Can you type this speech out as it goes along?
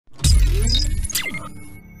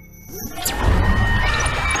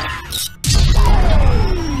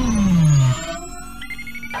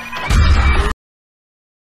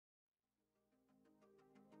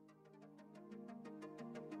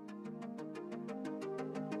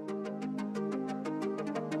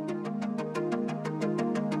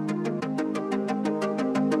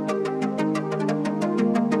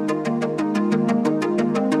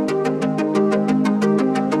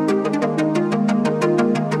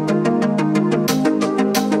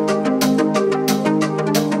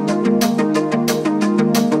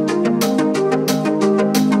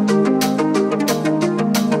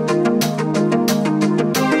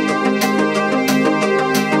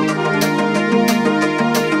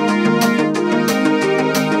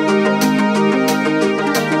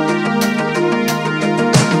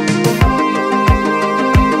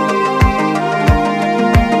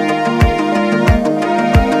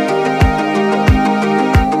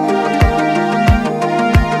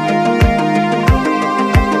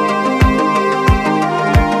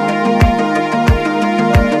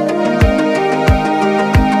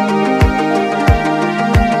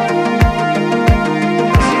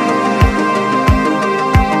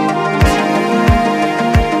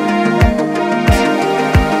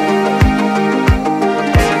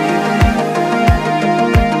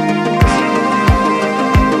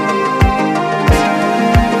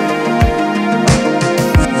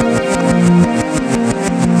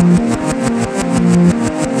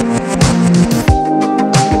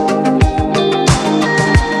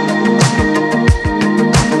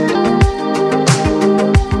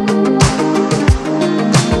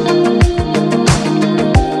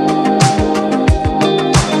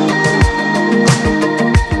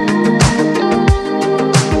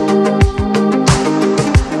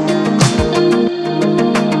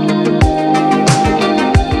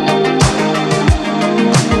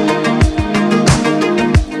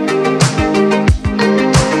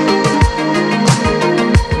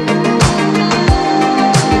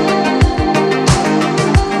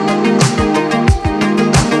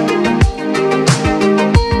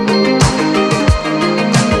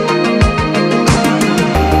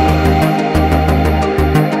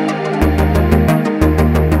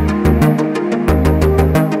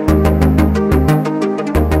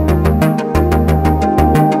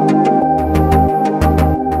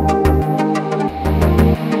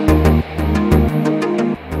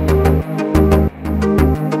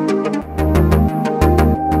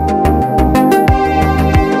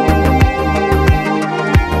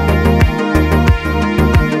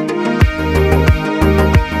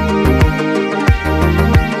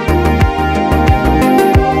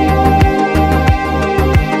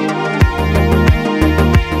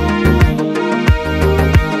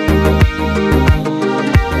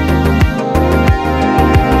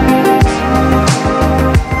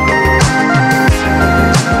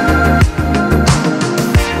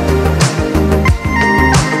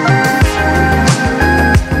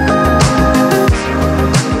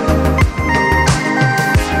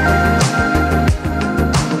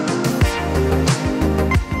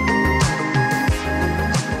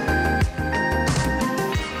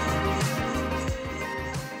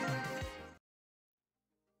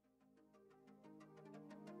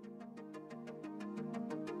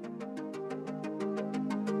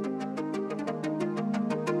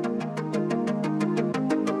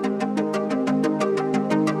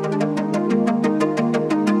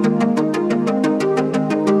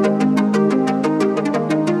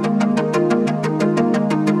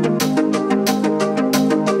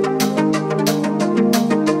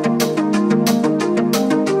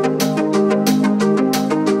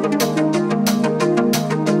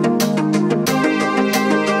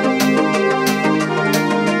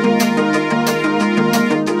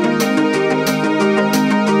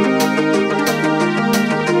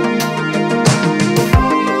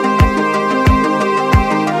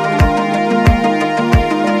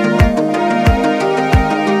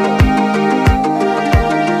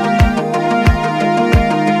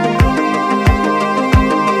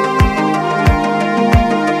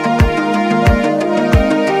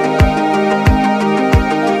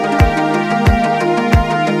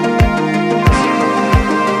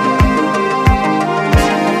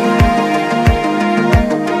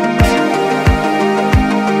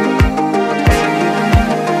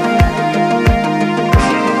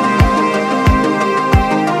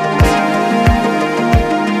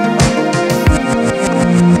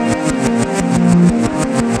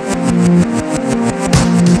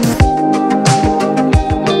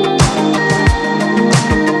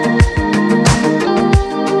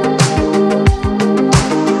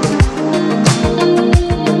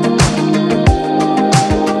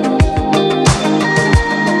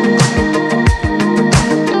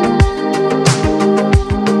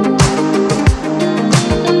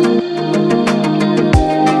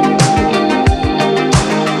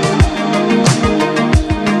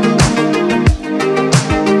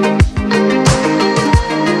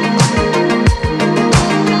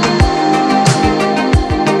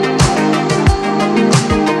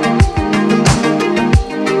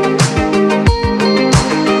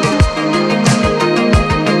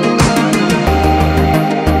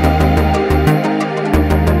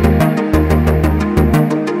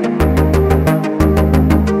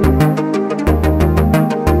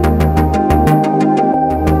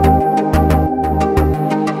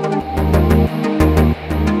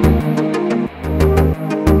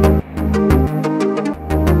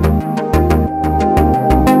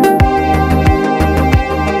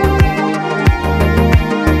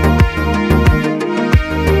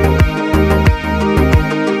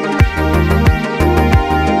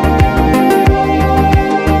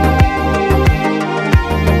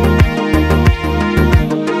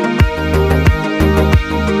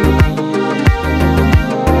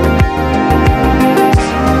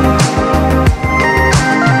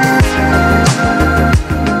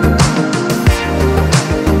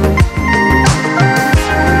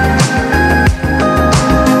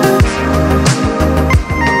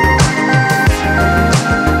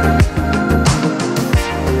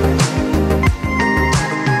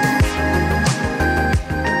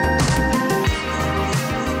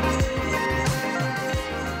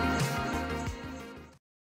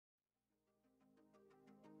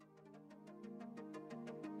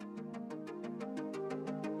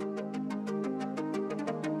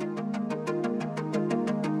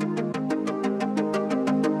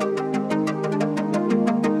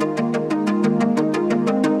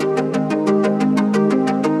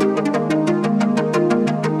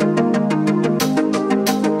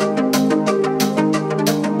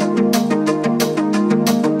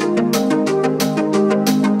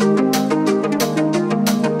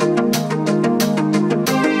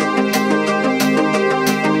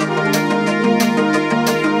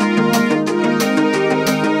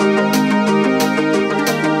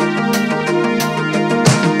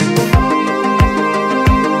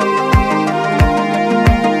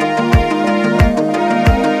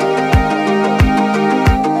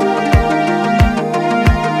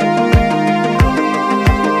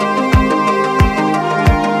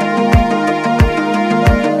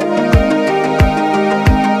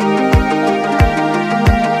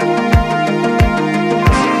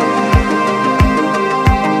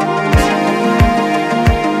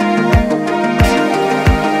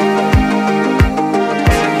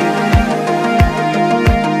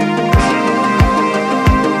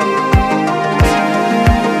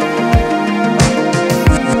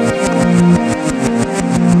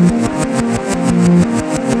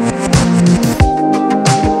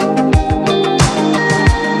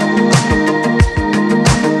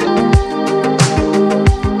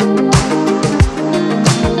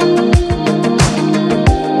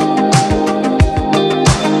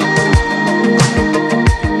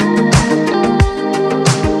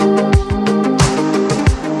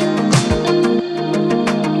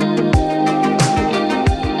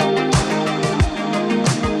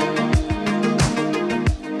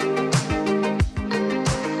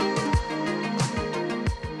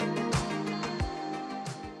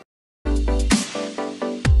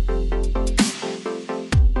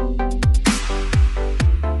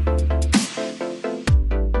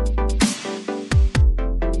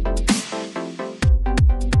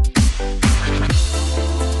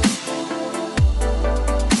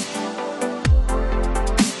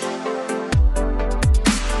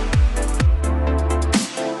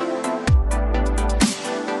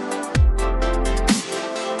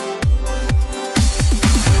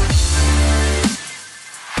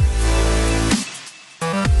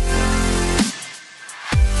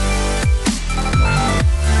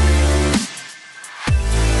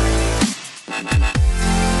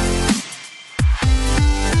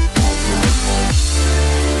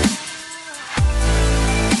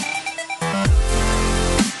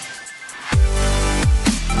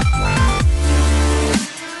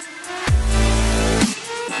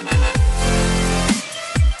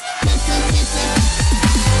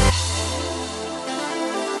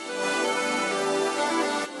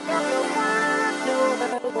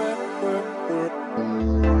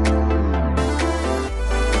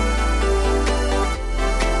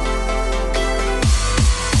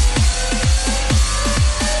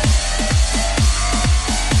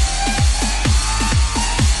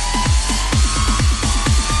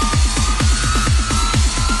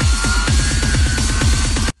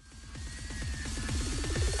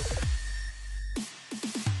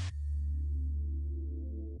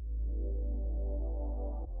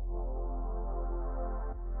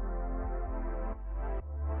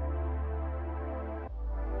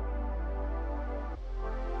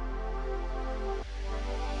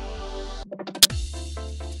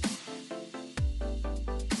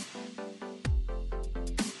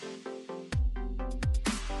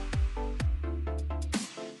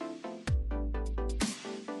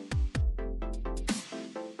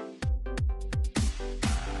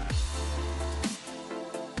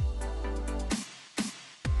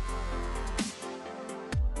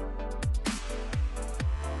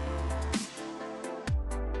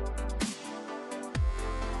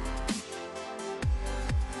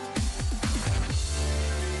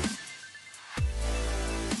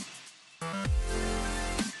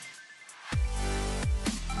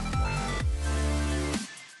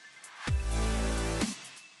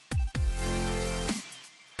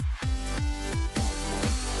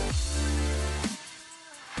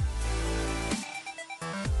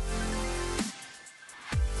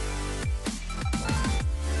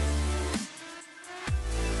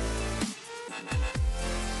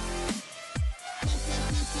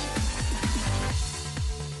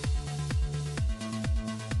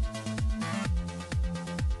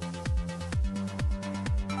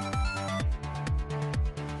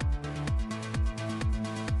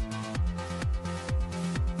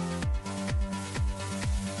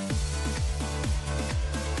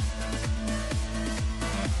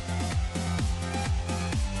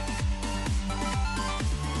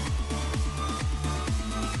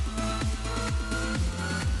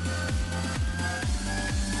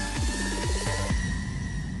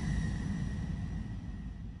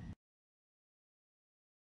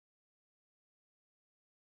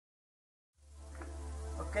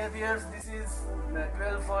Okay viewers, this is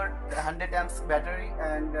 12 volt 100 amps battery,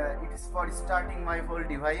 and it is for starting my whole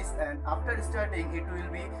device, and after starting it will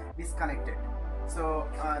be disconnected. So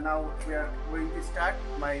now we are going to start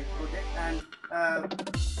my project, and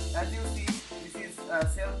as you see, this is a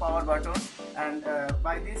cell power button, and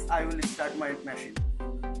by this I will start my machine.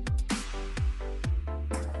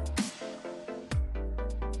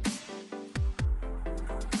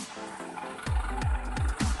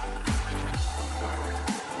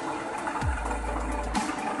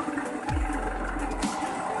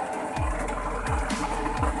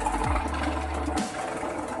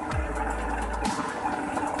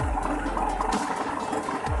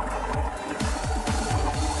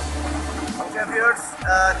 Viewers,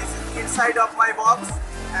 this is inside of my box,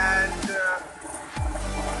 and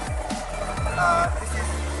this is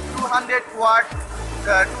 200 watt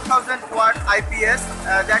 2000 watt IPS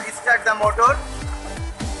that start the motor.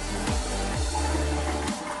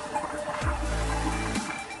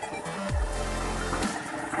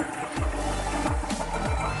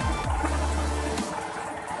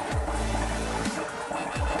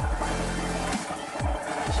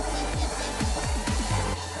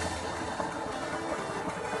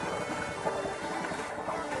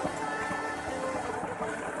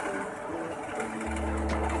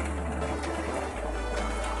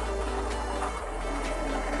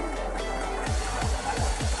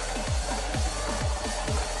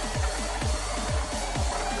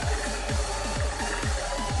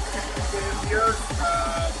 Here,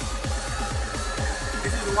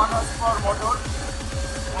 this is 1 horsepower motor,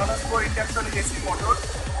 1 horsepower induction AC motor.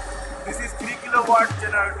 This is 3 kilowatt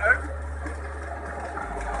generator.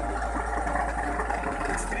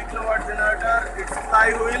 It's 3 kilowatt generator. It's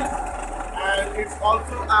flywheel, and it's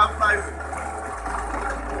also a flywheel.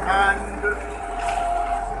 And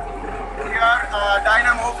here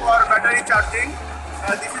dynamo for battery charging.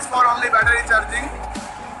 This is for only battery charging.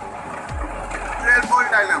 12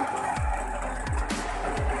 volt dynamo.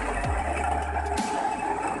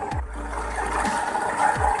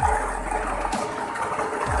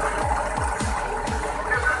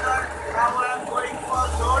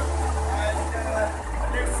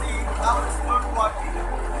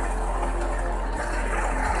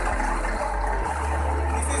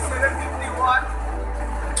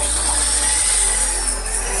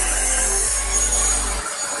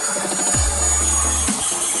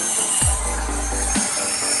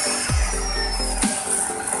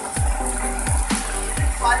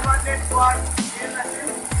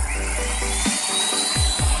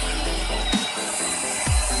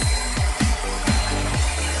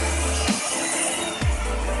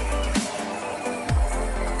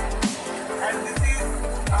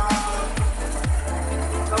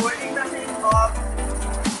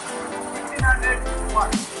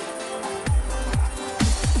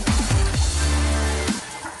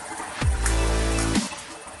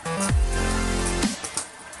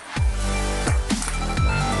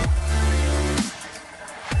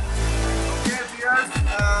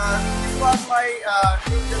 by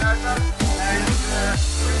Team Janardhan, and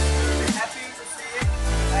we're happy to see it.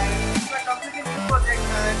 And it's a completely new project.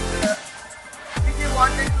 And if you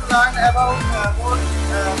wanted to learn about more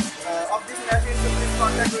of this machine, so please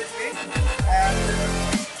contact with me. And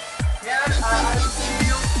here I will show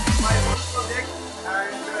you my whole project,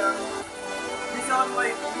 and this was my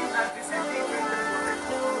new and recently built project.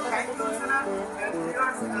 So thank you, listener and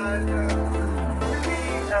viewers. And